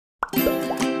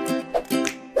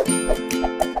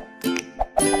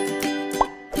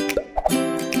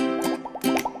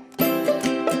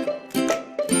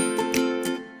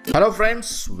Hello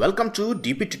friends, welcome to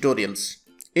dptutorials.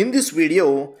 In this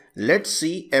video, let's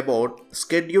see about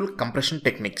schedule compression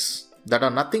techniques that are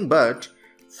nothing but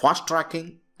fast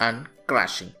tracking and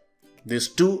crashing. These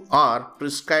two are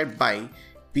prescribed by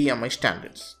PMI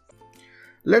standards.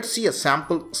 Let's see a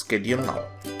sample schedule now.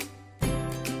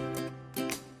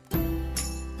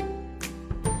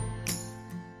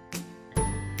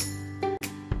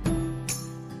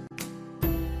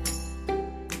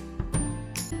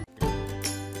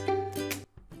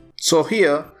 So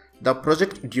here the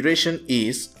project duration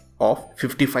is of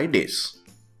 55 days.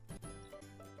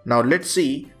 Now let's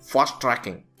see fast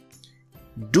tracking.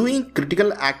 Doing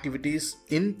critical activities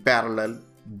in parallel,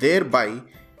 thereby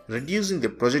reducing the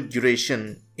project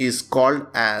duration, is called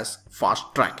as fast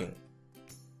tracking.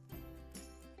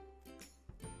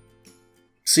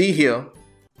 See here,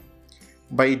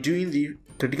 by doing the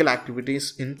critical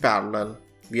activities in parallel,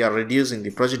 we are reducing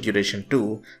the project duration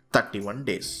to 31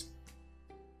 days.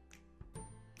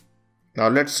 Now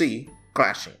let's see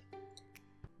crashing.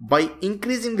 By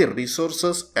increasing the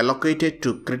resources allocated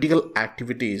to critical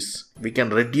activities, we can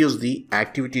reduce the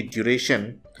activity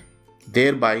duration,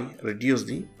 thereby reduce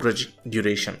the project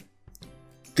duration.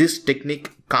 This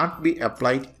technique can't be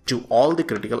applied to all the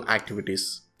critical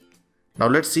activities. Now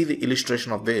let's see the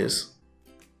illustration of this.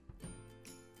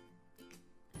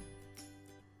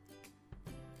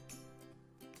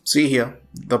 See here,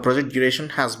 the project duration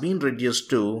has been reduced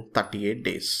to 38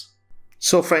 days.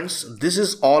 So friends, this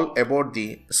is all about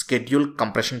the schedule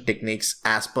compression techniques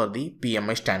as per the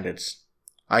PMI standards.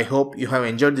 I hope you have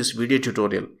enjoyed this video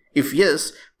tutorial. If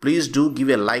yes, please do give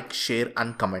a like, share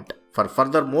and comment. For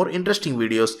further more interesting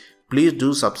videos, please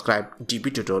do subscribe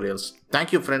dptutorials.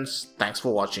 Thank you friends. Thanks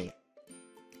for watching.